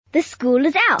The school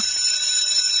is out,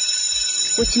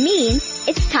 which means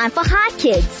it's time for Hi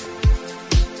Kids.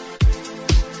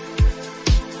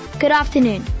 Good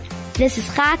afternoon. This is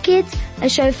Hi Kids, a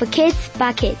show for kids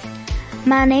by kids.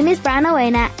 My name is Brian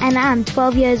Owena and I'm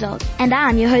 12 years old and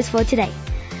I'm your host for today.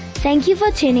 Thank you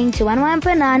for tuning to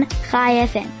 11.9 Chai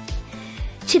FM.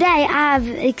 Today I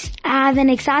have an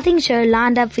exciting show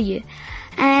lined up for you,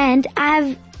 and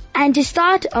to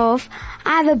start off,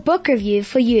 I have a book review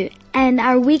for you, and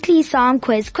our weekly Psalm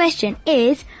quiz question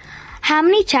is, how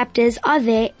many chapters are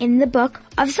there in the book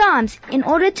of Psalms? In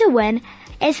order to win,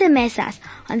 SMS us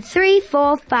on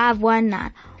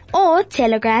 34519 or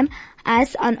Telegram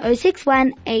us on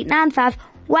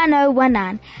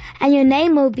 061-895-1019, and your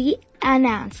name will be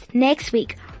announced next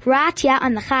week right here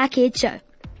on the Chai Kids Show.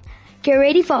 Get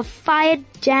ready for a fire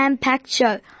jam-packed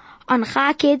show on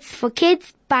Chai Kids for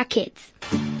kids by kids.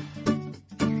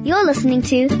 You're listening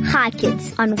to Hi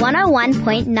Kids on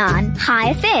 101.9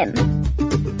 Hi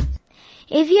FM.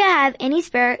 If you have any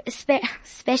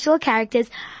special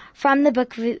characters from the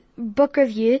book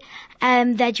review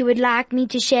that you would like me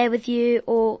to share with you,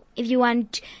 or if you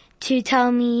want to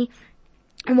tell me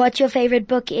what your favorite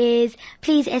book is,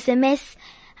 please SMS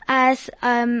us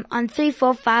on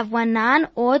 34519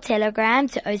 or Telegram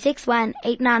to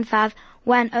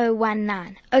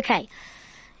 061-895-1019. Okay,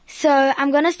 so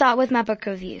I'm going to start with my book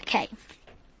review. Okay,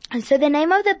 so the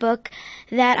name of the book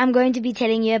that I'm going to be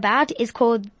telling you about is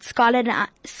called Scarlett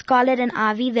and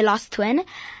Ivy, The Lost Twin,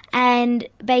 and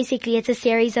basically it's a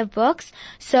series of books.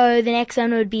 So the next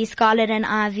one would be Scarlett and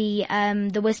Ivy,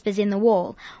 The Whispers in the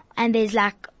Wall, and there's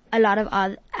like a lot of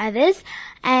others,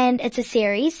 and it's a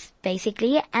series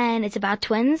basically, and it's about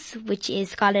twins, which is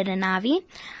Scarlett and Ivy.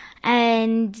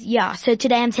 And yeah, so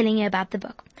today I'm telling you about the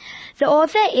book. The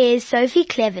author is Sophie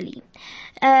Cleverly.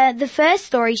 The first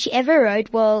story she ever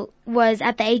wrote was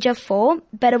at the age of 4,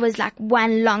 but it was like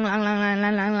one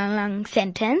long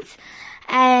sentence.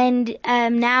 And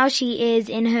now she is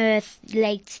in her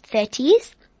late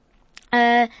 30s.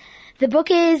 The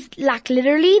book is like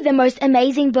literally the most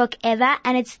amazing book ever,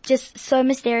 and it's just so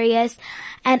mysterious,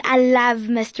 and I love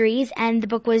mysteries, and the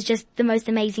book was just the most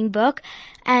amazing book.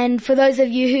 And for those of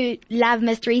you who love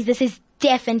mysteries, this is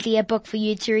definitely a book for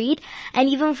you to read. And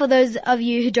even for those of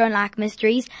you who don't like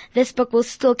mysteries, this book will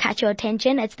still catch your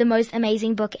attention. It's the most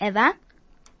amazing book ever.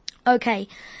 Okay,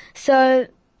 so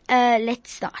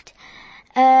let's start.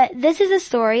 This is a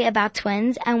story about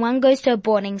twins, and one goes to a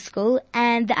boarding school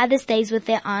and the other stays with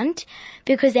their aunt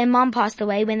because their mom passed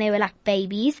away when they were like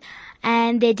babies,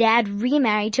 and their dad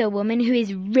remarried to a woman who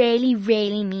is really,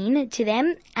 really mean to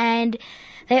them. And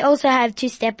they also have 2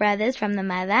 stepbrothers from the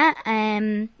mother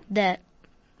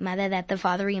that the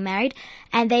father remarried,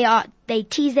 and they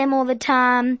tease them all the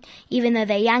time, even though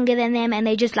they're younger than them, and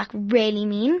they just like really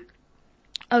mean.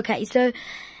 Okay, so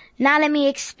now let me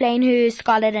explain who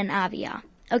Scarlett and Ivy are.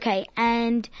 Okay,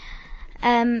 and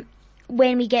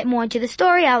when we get more into the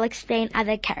story, I'll explain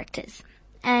other characters.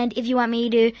 And if you want me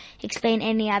to explain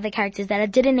any other characters that I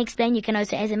didn't explain, you can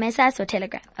also SMS us or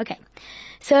Telegram. Okay,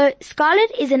 so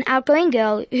Scarlett is an outgoing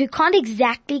girl who can't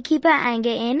exactly keep her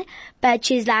anger in, but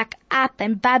she's like up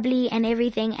and bubbly and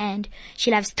everything, and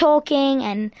she loves talking,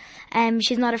 and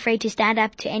she's not afraid to stand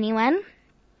up to anyone.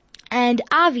 And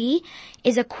Ivy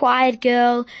is a quiet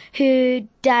girl who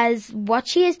does what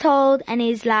she is told and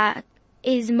is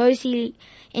mostly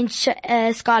in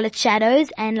Scarlett's shadows,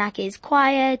 and like is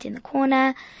quiet in the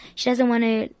corner. She doesn't want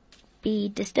to be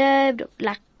disturbed.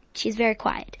 Like, she's very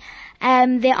quiet.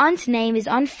 Their aunt's name is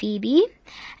Aunt Phoebe,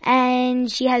 and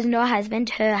she has no husband.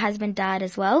 Her husband died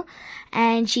as well,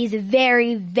 and she's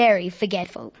very, very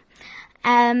forgetful.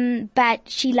 But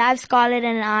she loves Scarlett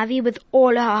and Ivy with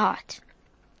all her heart.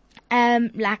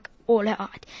 Like all her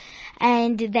heart.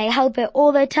 And they help her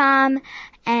all the time,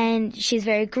 and she's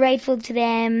very grateful to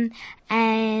them,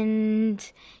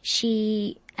 and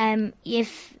she,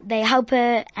 if they help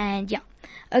her, and yeah.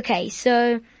 Okay,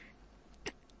 so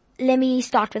let me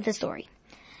start with the story.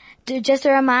 Just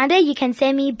a reminder, you can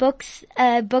send me books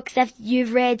that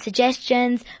you've read,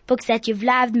 suggestions, books that you've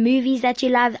loved, movies that you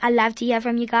love. I love to hear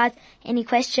from you guys. Any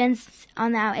questions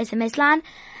on our SMS line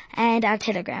and our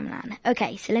Telegram line.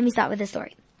 Okay, so let me start with the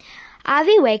story.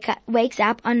 Ivy wakes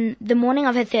up on the morning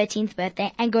of her 13th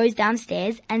birthday and goes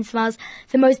downstairs and smells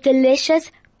the most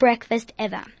delicious breakfast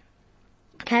ever.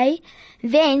 Okay?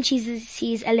 Then she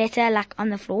sees a letter like on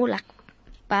the floor, like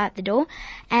by the door.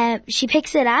 She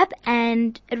picks it up,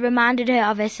 and it reminded her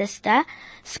of her sister,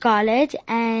 Scarlett,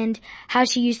 and how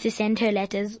she used to send her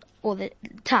letters all the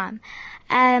time.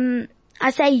 I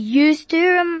say used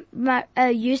to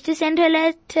send her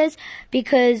letters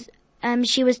because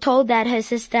she was told that her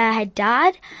sister had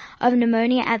died of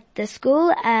pneumonia at the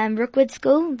school, Rookwood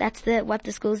School. That's what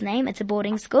the school's name. It's a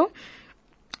boarding school.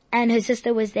 And her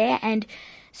sister was there, and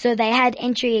so they had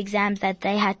entry exams that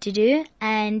they had to do,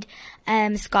 and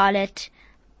Scarlett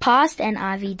passed and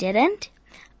Ivy didn't.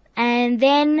 And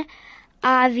then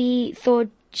Ivy thought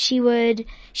she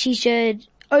should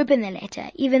open the letter,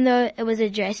 even though it was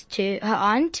addressed to her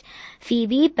aunt,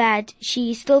 Phoebe, but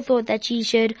she still thought that she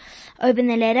should open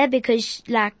the letter because,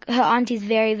 like, her aunt is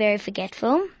very, very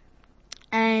forgetful.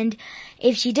 And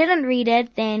if she didn't read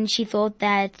it, then she thought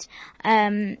that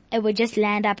it would just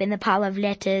land up in the pile of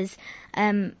letters,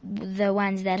 the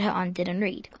ones that her aunt didn't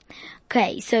read.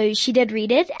 Okay, so she did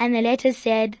read it, and the letter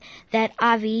said that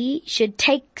Ivy should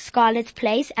take Scarlett's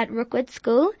place at Rookwood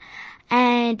School,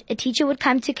 and a teacher would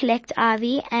come to collect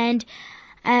Ivy, and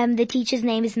the teacher's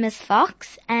name is Miss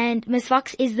Fox, and Miss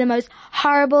Fox is the most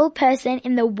horrible person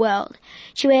in the world.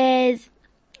 She wears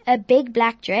a big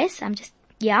black dress, and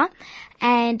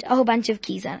a whole bunch of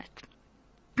keys on it.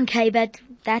 Okay, but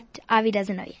that Ivy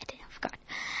doesn't know yet. I forgot.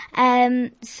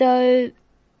 So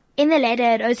in the letter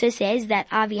it also says that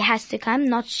Ivy has to come,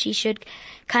 not she should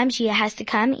come, she has to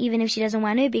come even if she doesn't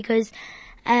want to, because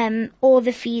all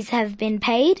the fees have been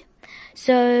paid.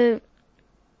 So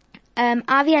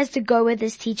Ivy has to go with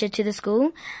this teacher to the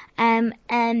school, and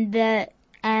the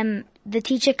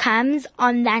teacher comes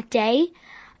on that day,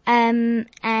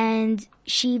 and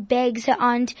she begs her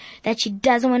aunt that she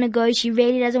doesn't want to go. She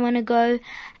really doesn't want to go.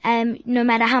 No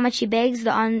matter how much she begs,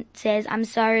 the aunt says, "I'm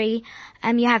sorry,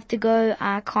 you have to go.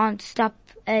 I can't stop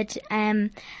it."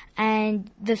 And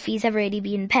the fees have already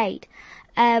been paid.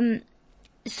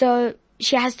 So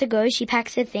she has to go. She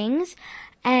packs her things,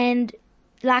 and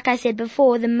like I said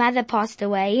before, the mother passed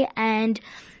away, and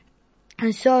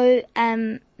so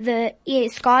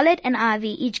Scarlett and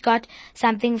Ivy each got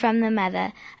something from the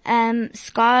mother.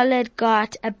 Scarlett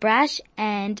got a brush,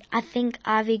 and I think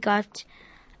Ivy got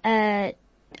a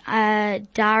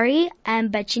diary,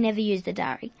 but she never used the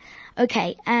diary.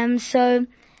 Okay, so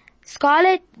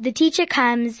Scarlett, the teacher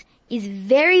comes, is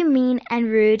very mean and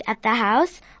rude at the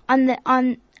house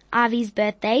on Ivy's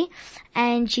birthday,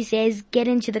 and she says, "Get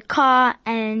into the car,"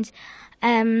 and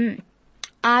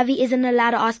Ivy isn't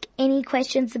allowed to ask any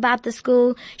questions about the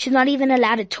school. She's not even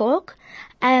allowed to talk.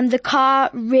 The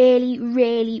car really,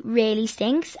 really, really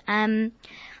stinks. And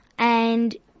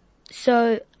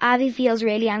so Ivy feels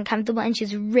really uncomfortable, and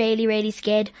she's really, really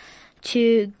scared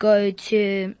to go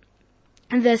to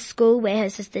the school where her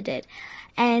sister did.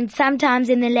 And sometimes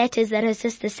in the letters that her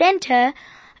sister sent her,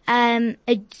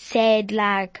 it said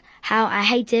like how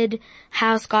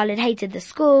Scarlett hated the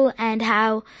school and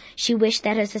how she wished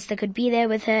that her sister could be there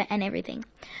with her and everything.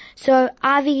 So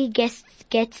Ivy gets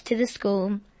to the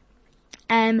school.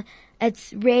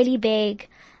 It's really big.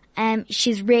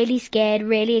 She's really scared,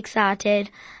 really excited.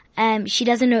 She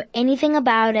doesn't know anything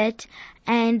about it.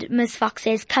 And Miss Fox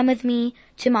says, "Come with me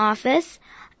to my office."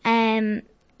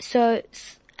 So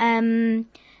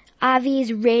Ivy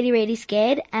is really, really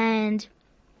scared, and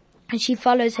she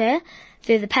follows her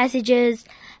through the passages,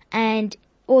 and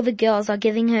all the girls are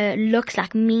giving her looks,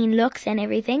 like mean looks and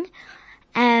everything.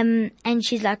 And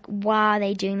she's like, "Why are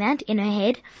they doing that?" in her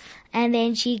head. And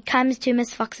then she comes to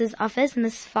Miss Fox's office.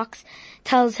 Miss Fox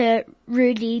tells her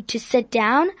rudely to sit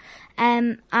down.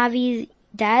 Ivy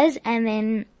does, and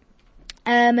then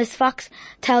Miss Fox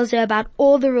tells her about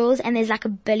all the rules, and there's like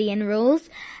 1 billion rules.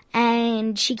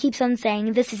 And she keeps on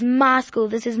saying, "This is my school,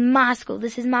 this is my school,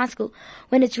 this is my school,"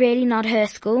 when it's really not her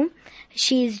school.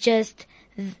 She's just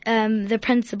the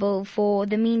principal for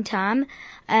the meantime,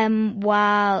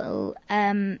 while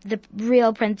the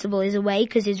real principal is away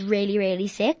because he's really, really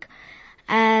sick.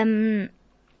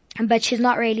 But she's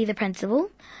not really the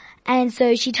principal. And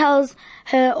so she tells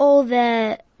her all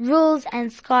the rules,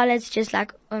 and Scarlett's just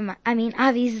like,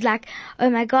 Ivy's like, "Oh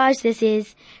my gosh, this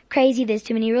is crazy, there's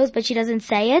too many rules," but she doesn't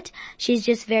say it. She's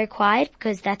just very quiet,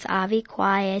 because that's Ivy,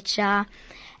 quiet, shy.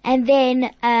 And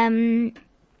then,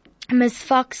 Miss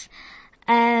Fox,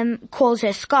 calls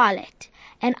her Scarlett.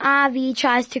 And Ivy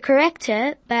tries to correct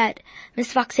her, but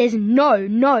Miss Fox says,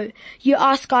 no, you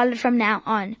are Scarlett from now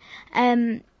on.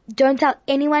 Don't tell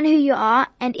anyone who you are,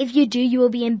 and if you do, you will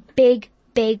be in big,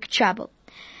 big trouble.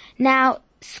 Now,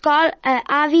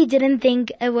 Ivy didn't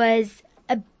think it was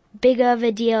a bigger of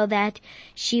a deal that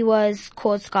she was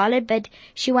called Scarlett, but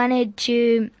she wanted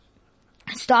to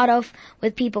start off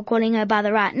with people calling her by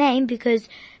the right name, because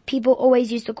people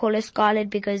always used to call her Scarlett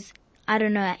because, I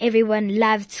don't know, everyone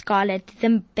loved Scarlett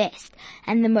the best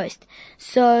and the most.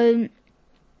 So,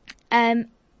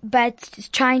 but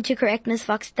trying to correct Miss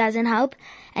Fox doesn't help,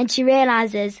 and she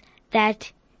realizes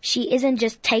that she isn't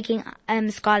just taking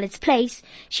Scarlett's place.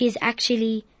 She is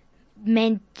actually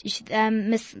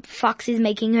Miss Fox is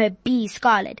making her be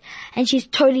Scarlett, and she's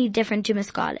totally different to Miss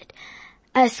Scarlett.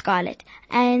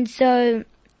 And so,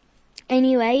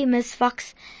 anyway, Miss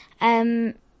Fox,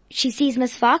 she sees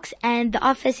Miss Fox, and the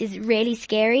office is really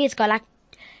scary. It's got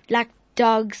like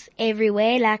dogs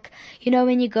everywhere. Like, you know,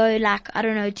 when you go, like, I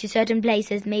don't know, to certain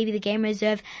places, maybe the game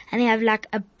reserve, and they have like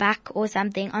a buck or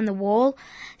something on the wall.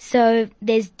 So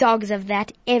there's dogs of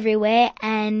that everywhere,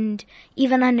 and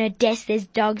even on her desk there's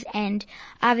dogs, and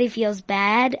Ivy feels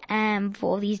bad, for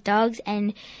all these dogs,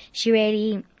 and she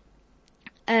really,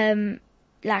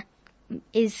 like,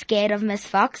 is scared of Miss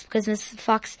Fox, because Miss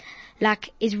Fox, like,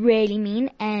 is really mean.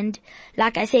 And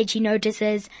like I said, she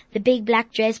notices the big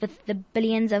black dress with the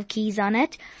billions of keys on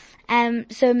it.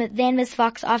 So then Miss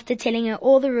Fox, after telling her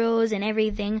all the rules and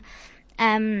everything,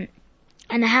 and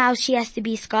how she has to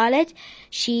be Scarlett,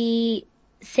 she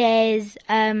says,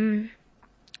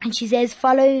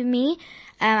 follow me,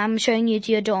 I'm showing you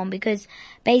to your dorm, because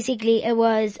basically it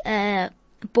was a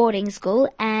boarding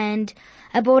school, and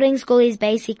a boarding school is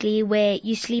basically where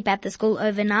you sleep at the school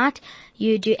overnight.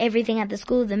 You do everything at the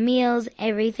school, the meals,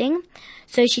 everything.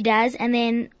 So she does, and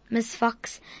then Miss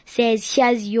Fox says,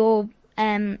 here's your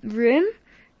room.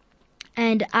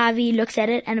 And Ivy looks at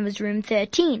it, and it was room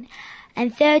 13.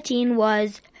 And 13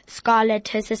 was Scarlett,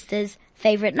 her sister's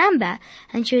favorite number.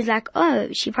 And she was like, oh,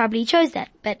 she probably chose that.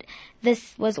 But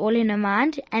this was all in her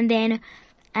mind.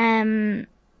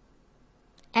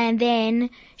 And then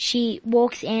she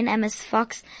walks in, and Miss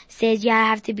Fox says, yeah, I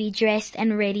have to be dressed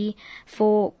and ready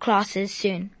for classes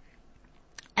soon,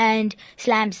 and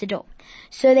slams the door.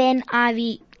 So then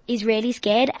Ivy is really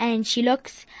scared, and she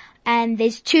looks, and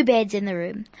there's 2 beds in the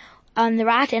room, on the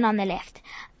right and on the left.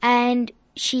 And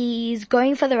she's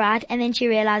going for the right, and then she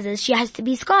realizes she has to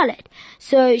be Scarlett.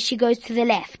 So she goes to the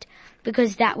left,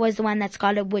 because that was the one that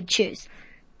Scarlett would choose.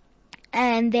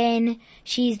 And then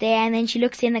she's there, and then she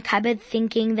looks in the cupboard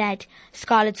thinking that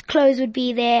Scarlett's clothes would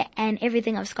be there and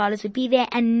everything of Scarlett's would be there,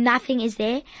 and nothing is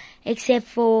there except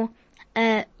for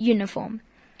a uniform.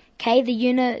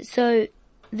 Okay, so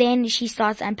then she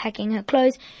starts unpacking her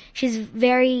clothes. She's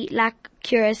very, like,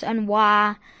 curious on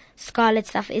why Scarlett's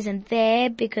stuff isn't there,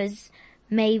 because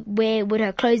where would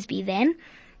her clothes be then?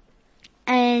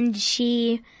 And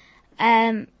she,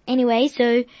 anyway,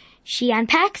 so she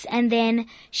unpacks, and then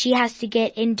she has to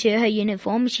get into her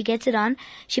uniform. She gets it on,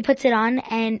 she puts it on,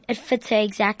 and it fits her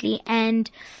exactly.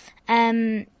 And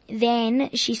then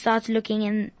she starts looking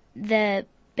in the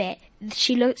bed.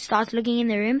 Starts looking in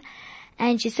the room,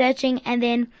 and she's searching, and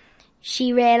then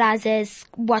she realizes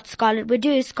what Scarlett would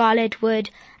do. Scarlett would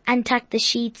untuck the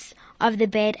sheets of the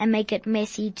bed and make it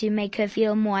messy to make her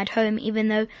feel more at home, even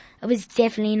though it was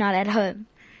definitely not at home.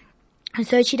 And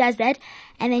so she does that,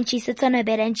 and then she sits on her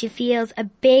bed, and she feels a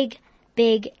big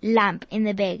lump in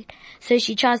the bed. So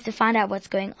she tries to find out what's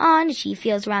going on. She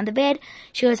feels around the bed.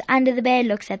 She goes under the bed,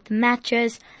 looks at the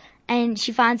mattress, and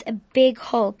she finds a big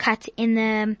hole cut in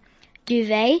the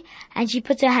duvet, and she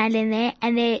puts her hand in there,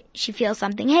 and there she feels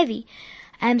something heavy.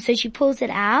 So she pulls it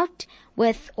out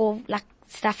with all, like,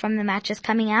 stuff from the mattress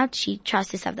coming out. She tries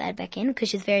to stuff that back in because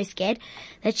she's very scared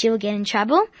that she'll get in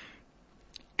trouble.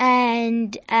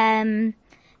 And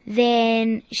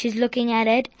then she's looking at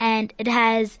it, and it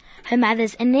has her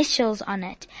mother's initials on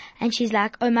it. And she's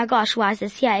like, oh my gosh, why is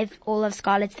this here if all of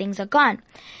Scarlett's things are gone?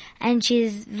 And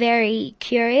she's very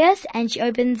curious, and she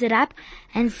opens it up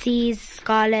and sees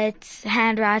Scarlett's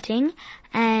handwriting,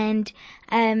 and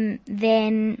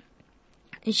then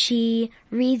she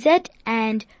reads it,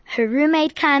 and her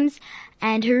roommate comes,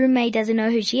 and her roommate doesn't know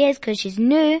who she is because she's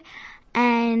new.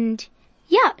 And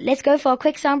yeah, let's go for a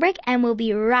quick song break, and we'll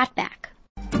be right back.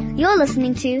 You're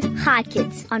listening to Hi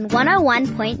Kids on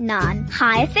 101.9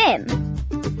 Hi FM.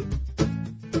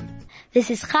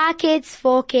 This is Hi Kids,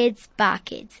 for kids, by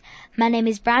kids. My name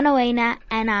is Brianna Wayner,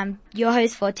 and I'm your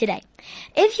host for today.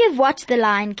 If you've watched The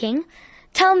Lion King,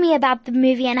 tell me about the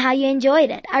movie and how you enjoyed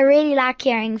it. I really like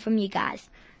hearing from you guys.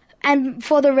 And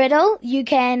for the riddle, you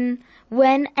can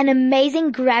win an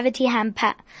amazing gravity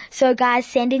hamper. So guys,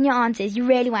 send in your answers. You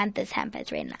really want this hamper.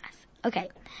 It's really nice. Okay.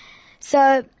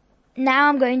 So now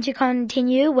I'm going to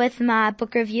continue with my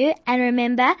book review. And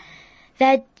remember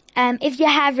that if you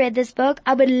have read this book,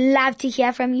 I would love to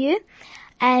hear from you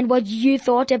and what you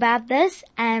thought about this.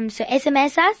 So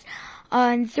SMS us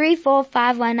on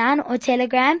 34519 or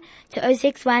Telegram to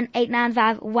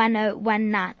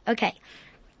 061-895-1019. Okay.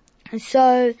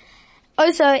 So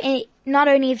also, not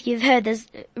only if you've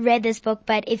read this book,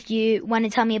 but if you want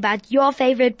to tell me about your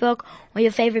favorite book or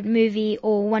your favorite movie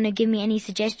or want to give me any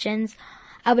suggestions,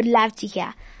 I would love to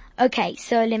hear. Okay,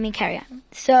 so let me carry on.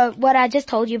 So what I just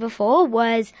told you before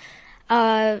was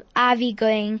Ivy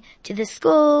going to the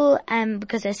school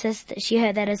because she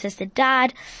heard that her sister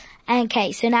died.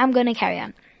 Okay, so now I'm going to carry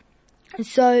on.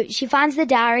 So she finds the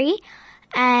diary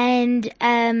and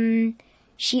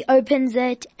she opens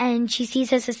it and she sees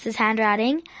her sister's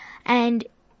handwriting, and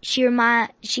she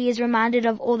is reminded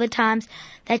of all the times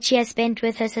that she has spent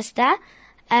with her sister,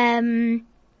 and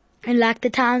like the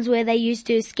times where they used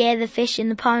to scare the fish in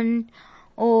the pond,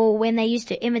 or when they used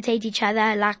to imitate each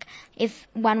other, like if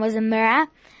one was a mirror.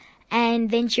 And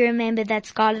then she remembered that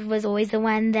Scarlett was always the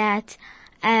one that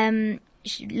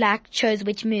chose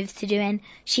which moves to do, and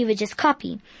she would just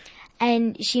copy.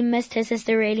 And she missed her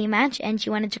sister really much, and she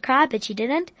wanted to cry, but she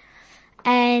didn't.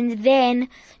 And then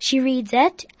she reads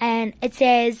it, and it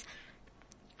says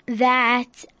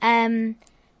that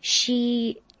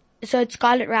so it's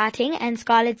Scarlett writing, and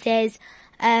Scarlett says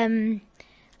that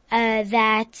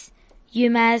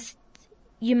you are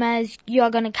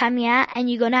going to come here and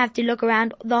you're going to have to look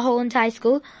around the whole entire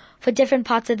school for different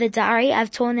parts of the diary. I've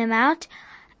torn them out.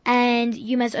 And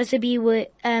you must also be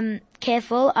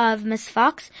careful of Miss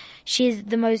Fox. She's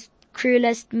the most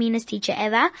cruelest, meanest teacher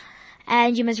ever.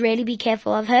 And you must really be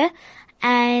careful of her.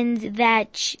 And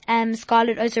that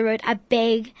Scarlett also wrote, I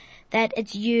beg that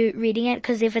it's you reading it,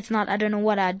 because if it's not, I don't know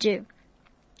what I'd do.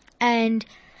 And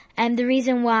the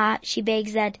reason why she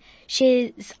begs that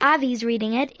Ivy's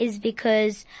reading it is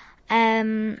because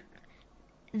Ivy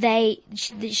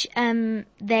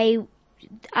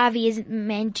is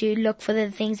meant to look for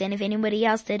the things, and if anybody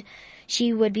else did,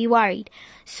 she would be worried.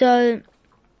 So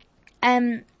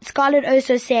Scarlett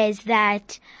also says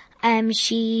that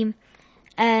she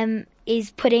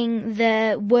is putting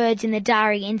the words in the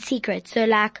diary in secret, so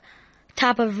like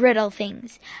type of riddle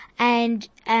things. And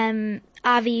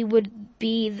Ivy would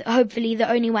be hopefully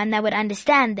the only one that would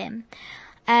understand them,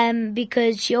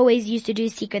 because she always used to do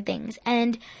secret things.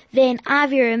 And then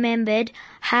Ivy remembered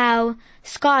how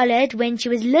Scarlett, when she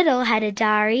was little, had a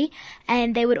diary,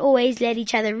 and they would always let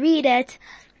each other read it.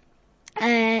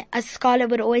 Scarlett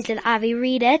would always let Ivy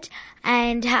read it,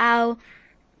 and how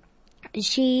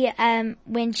she,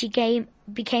 when she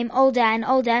became older and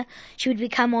older, she would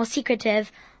become more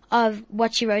secretive of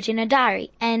what she wrote in her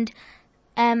diary. And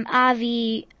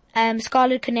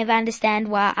Scarlett could never understand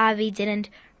why Ivy didn't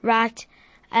write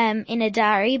in a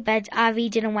diary, but Ivy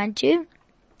didn't want to,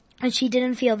 and she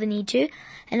didn't feel the need to.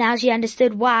 And now she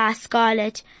understood why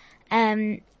Scarlett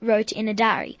wrote in a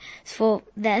diary for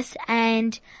this.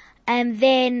 And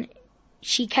then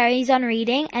she carries on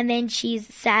reading, and then she's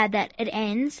sad that it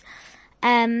ends.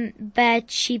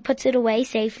 But she puts it away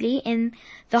safely in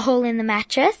the hole in the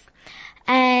mattress.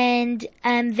 And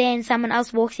then someone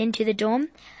else walks into the dorm,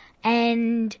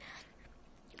 and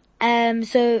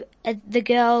so the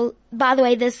girl, by the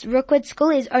way, this Rookwood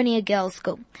school is only a girls'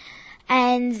 school.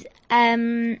 And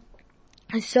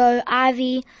so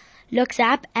Ivy looks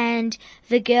up, and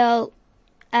the girl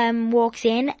walks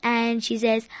in, and she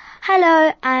says,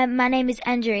 hello, my name is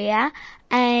Andrea,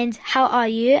 and how are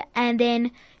you? And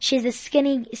then she's a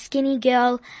skinny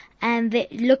girl, and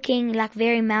looking like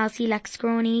very mousy, like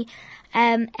scrawny.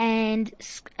 And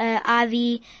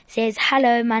Ivy says,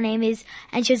 hello, my name is,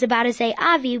 and she was about to say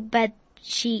Ivy, but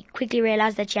she quickly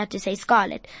realized that she had to say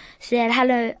Scarlett. She said,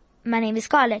 hello, my name is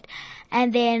Scarlett.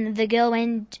 And then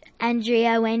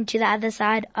Andrea went to the other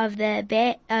side of the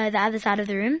bed, the other side of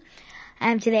the room,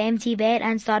 to the empty bed,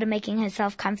 and started making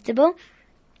herself comfortable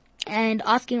and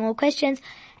asking all questions.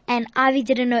 And Ivy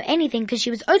didn't know anything because she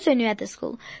was also new at the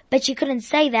school, but she couldn't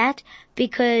say that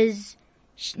because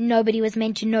nobody was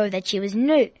meant to know that she was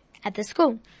new at the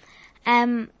school.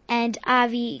 And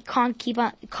Ivy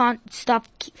can't stop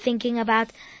thinking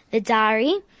about the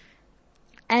diary.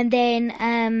 And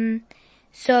then,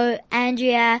 so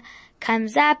Andrea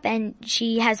comes up, and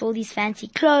she has all these fancy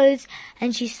clothes,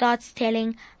 and she starts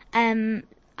telling,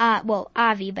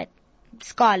 Ivy, but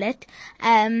Scarlett,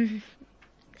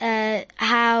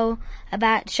 how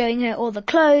about showing her all the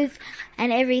clothes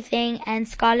and everything, and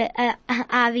Scarlett,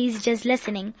 Ivy's just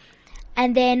listening.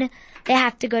 And then they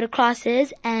have to go to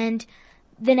classes, and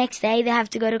the next day they have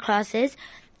to go to classes,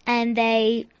 and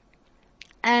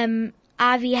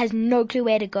Ivy has no clue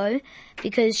where to go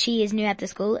because she is new at the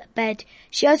school, but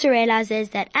she also realizes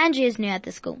that Andrea is new at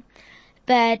the school.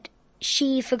 But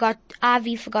Ivy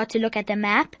forgot to look at the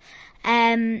map,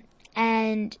 and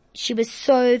she was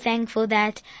so thankful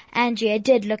that Andrea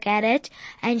did look at it,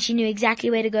 and she knew exactly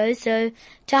where to go. So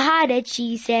to hide it,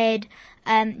 she said,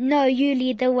 no, you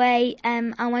lead the way.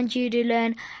 I want you to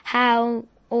learn how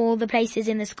all the places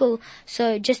in the school.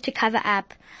 So just to cover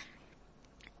up.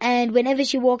 And whenever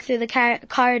she walked through the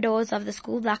corridors of the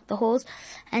school, like the halls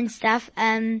and stuff,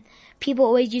 people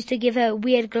always used to give her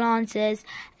weird glances.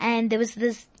 And there was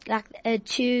this, like,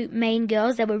 two main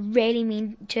girls that were really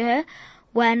mean to her.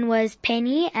 One was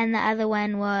Penny and the other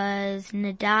one was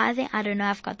Nada, I think. I don't know,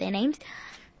 I forgot their names.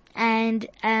 And,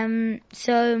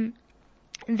 so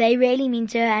they really mean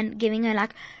to her and giving her,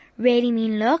 like, really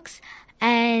mean looks.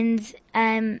 And,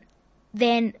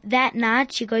 then that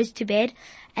night she goes to bed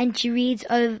and she reads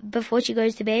over, before she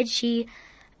goes to bed, she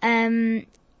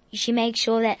makes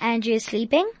sure that Andrew is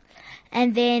sleeping,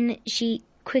 and then she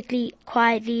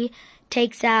quietly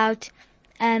takes out,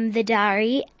 the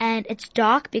diary, and it's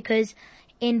dark because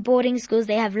in boarding schools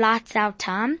they have lights out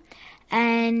time,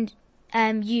 and,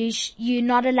 you're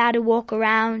not allowed to walk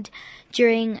around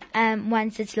during,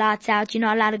 once it's lights out. You're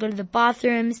not allowed to go to the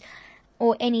bathrooms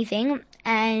or anything,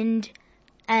 and,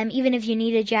 even if you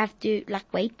needed, you have to, like,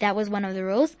 wait. That was one of the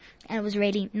rules, and it was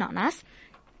really not nice.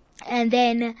 And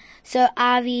then, so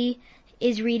Ivy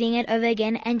is reading it over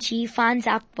again, and she finds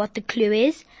out what the clue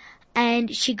is,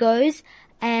 and she goes,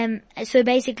 so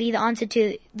basically the answer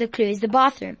to the clue is the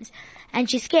bathrooms. And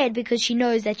she's scared because she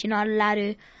knows that you're not allowed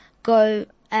to go,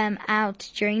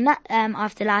 out during that,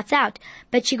 after lights out.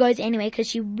 But she goes anyway because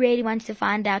she really wants to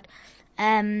find out,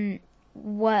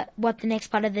 what the next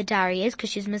part of the diary is, because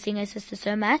she's missing her sister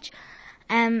so much,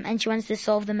 and she wants to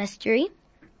solve the mystery.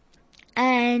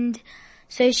 And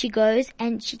so she goes,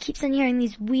 and she keeps on hearing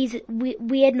these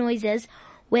weird noises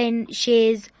when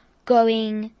she's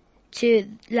going to,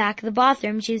 like, the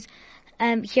bathroom. She's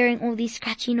hearing all these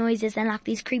scratchy noises and, like,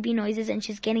 these creepy noises, and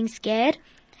she's getting scared.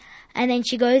 And then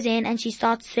she goes in and she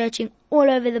starts searching all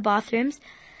over the bathrooms.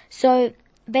 So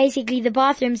basically the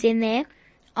bathrooms in there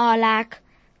are like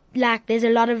there's a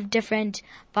lot of different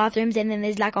bathrooms, and then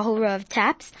there's like a whole row of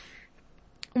taps.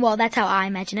 Well, that's how I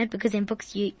imagine it, because in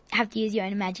books you have to use your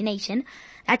own imagination.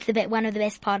 That's one of the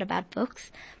best part about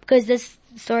books, because this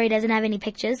story doesn't have any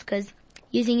pictures, because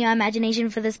using your imagination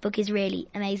for this book is really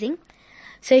amazing.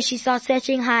 So she starts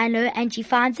searching high and low, and she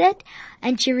finds it,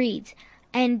 and she reads.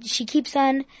 And she keeps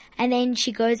on, and then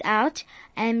she goes out,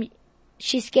 and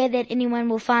she's scared that anyone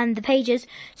will find the pages,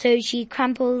 so she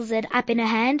crumples it up in her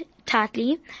hand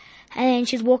tightly, and then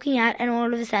she's walking out, and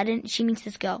all of a sudden she meets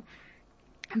this girl,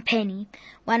 Penny,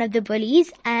 one of the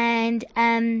bullies. And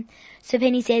so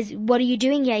Penny says, "What are you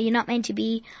doing here? You're not meant to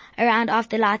be around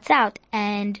after lights out."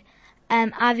 And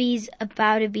Ivy's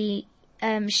about to be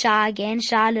shy again,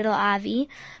 shy little Ivy,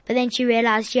 but then she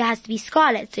realized she has to be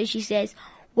Scarlett, so she says,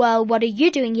 "Well, what are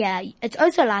you doing here? It's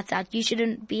also lights out. You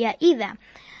shouldn't be here either."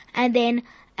 And then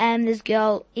this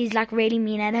girl is, like, really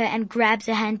mean at her and grabs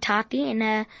her hand tightly in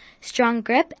a strong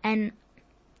grip, and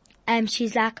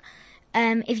she's like,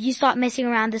 "If you start messing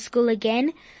around the school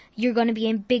again, you're going to be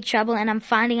in big trouble, and I'm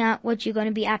finding out what you're going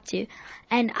to be up to."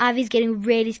 And Ivy's getting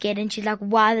really scared, and she's like,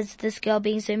 "Why is this girl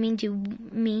being so mean to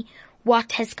me?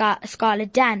 What has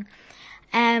Scarlett done?"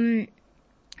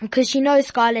 Because she knows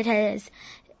Scarlett has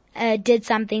did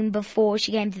something before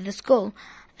she came to the school,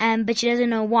 but she doesn't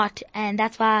know what, and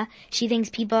that's why she thinks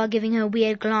people are giving her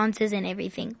weird glances and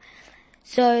everything.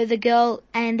 So the girl,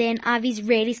 and then Ivy's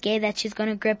really scared that she's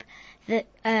gonna grip the,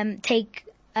 take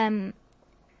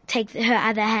her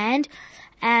other hand,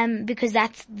 because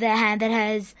that's the hand that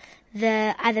has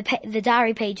the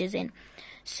diary pages in.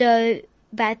 So,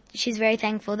 but she's very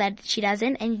thankful that she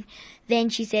doesn't, and then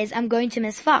she says, "I'm going to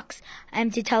Miss Fox,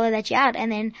 to tell her that you're out."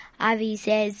 And then Ivy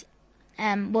says,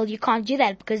 "Well, you can't do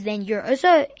that, because then you're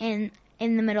also in the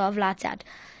middle of lights out."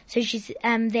 So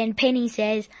then Penny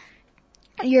says,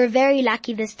 "You're very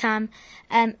lucky this time,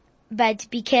 but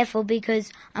be careful,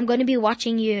 because I'm going to be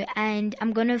watching you, and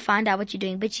I'm going to find out what you're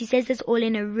doing." But she says this all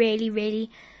in a really, really,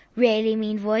 really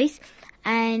mean voice,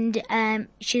 and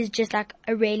she's just like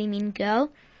a really mean girl.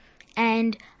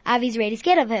 And Ivy's really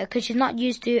scared of her because she's not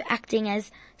used to acting as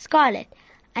Scarlett.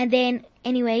 And then,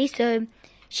 anyway, so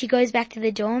she goes back to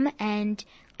the dorm and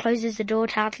closes the door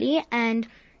tightly and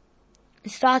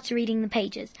starts reading the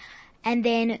pages. And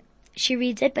then she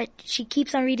reads it, but she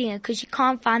keeps on reading it because she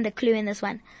can't find the clue in this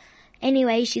one.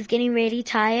 Anyway, she's getting really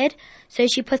tired, so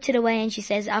she puts it away and she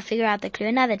says, "I'll figure out the clue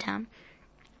another time."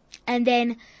 And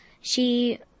then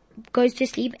she goes to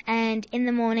sleep, and in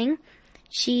the morning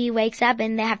she wakes up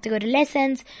and they have to go to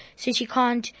lessons, so she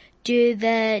can't read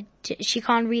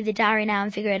the diary now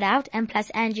and figure it out, and plus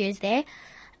Andrew is there,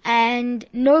 and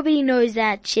nobody knows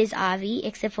that she's Ivy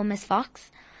except for Miss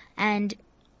Fox, and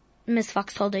Miss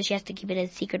Fox told her she has to keep it a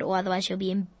secret or otherwise she'll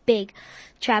be in big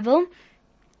trouble.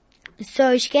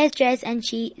 So she gets dressed and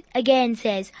she again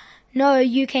says, "No,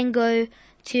 you can go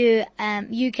to,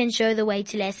 you can show the way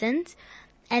to lessons."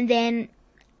 And then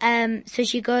so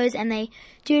she goes and they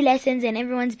do lessons and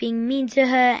everyone's being mean to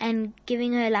her and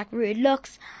giving her like rude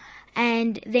looks.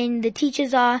 And then the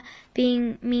teachers are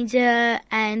being mean to her,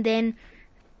 and then,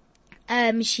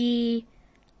 she,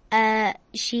 after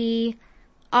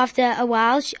a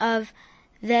while of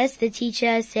this, the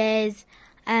teacher says,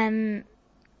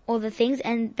 all the things,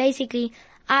 and basically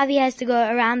Ivy has to go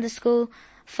around the school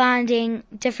finding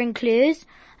different clues,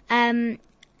 and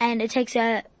it takes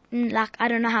her, like, I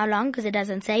don't know how long, because it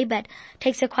doesn't say, but it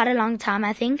takes her quite a long time,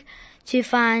 I think, to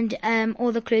find,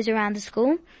 all the clues around the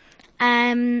school.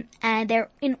 And they're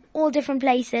in all different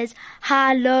places,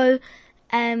 high, low,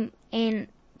 in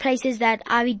places that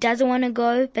Ivy doesn't want to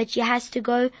go, but she has to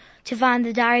go to find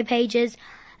the diary pages.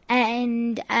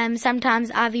 And,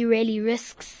 sometimes Ivy really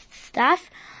risks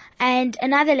stuff. And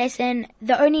another lesson,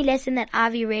 the only lesson that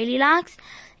Ivy really likes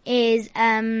is,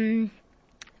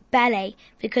 ballet,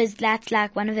 because that's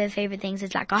like one of her favorite things.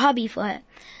 It's like a hobby for her.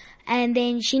 And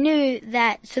then she knew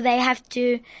that, so they have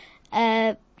to,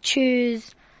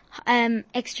 choose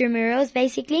extramurals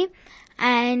basically,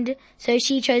 and so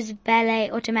she chose ballet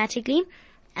automatically,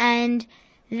 and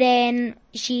then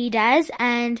she does,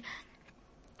 and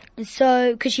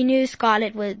so because she knew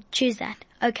Scarlett would choose that.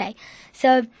 Okay,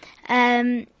 so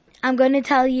I'm going to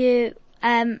tell you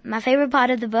my favorite part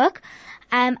of the book.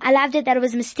 I loved it that it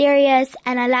was mysterious,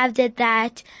 and I loved it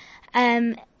that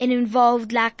it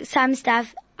involved like some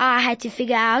stuff I had to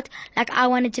figure out, like I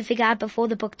wanted to figure out before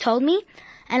the book told me.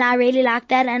 And I really liked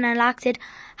that, and I liked it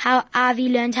how Ivy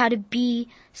learned how to be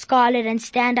Scarlett and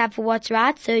stand up for what's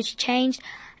right, so she changed.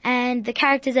 And the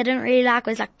characters I didn't really like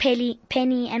was like Penny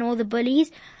and all the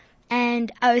bullies,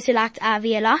 and I also liked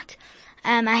Ivy a lot.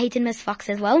 I hated Miss Fox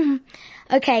as well.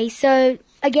 Okay, so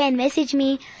again, message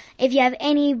me if you have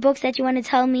any books that you want to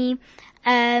tell me,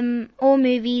 or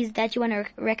movies that you want to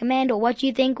recommend, or what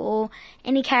you think, or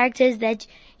any characters that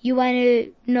you want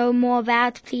to know more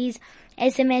about. Please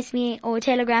SMS me or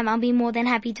Telegram. I'll be more than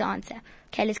happy to answer.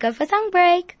 Okay, let's go for a song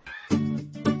break.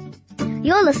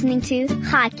 You're listening to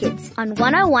Hi Kids on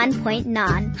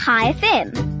 101.9 Hi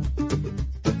FM.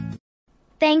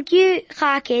 Thank you,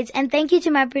 Hi Kids, and thank you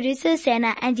to my producer,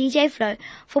 Senna, and DJ Flo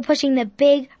for pushing the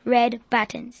big red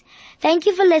buttons. Thank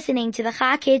you for listening to the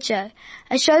Hi Kids Show,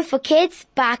 a show for kids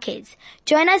by kids.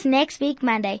 Join us next week,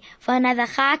 Monday, for another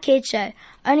Hi Kids Show,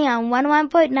 only on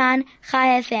 101.9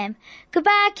 Hi FM.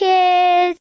 Goodbye, kids!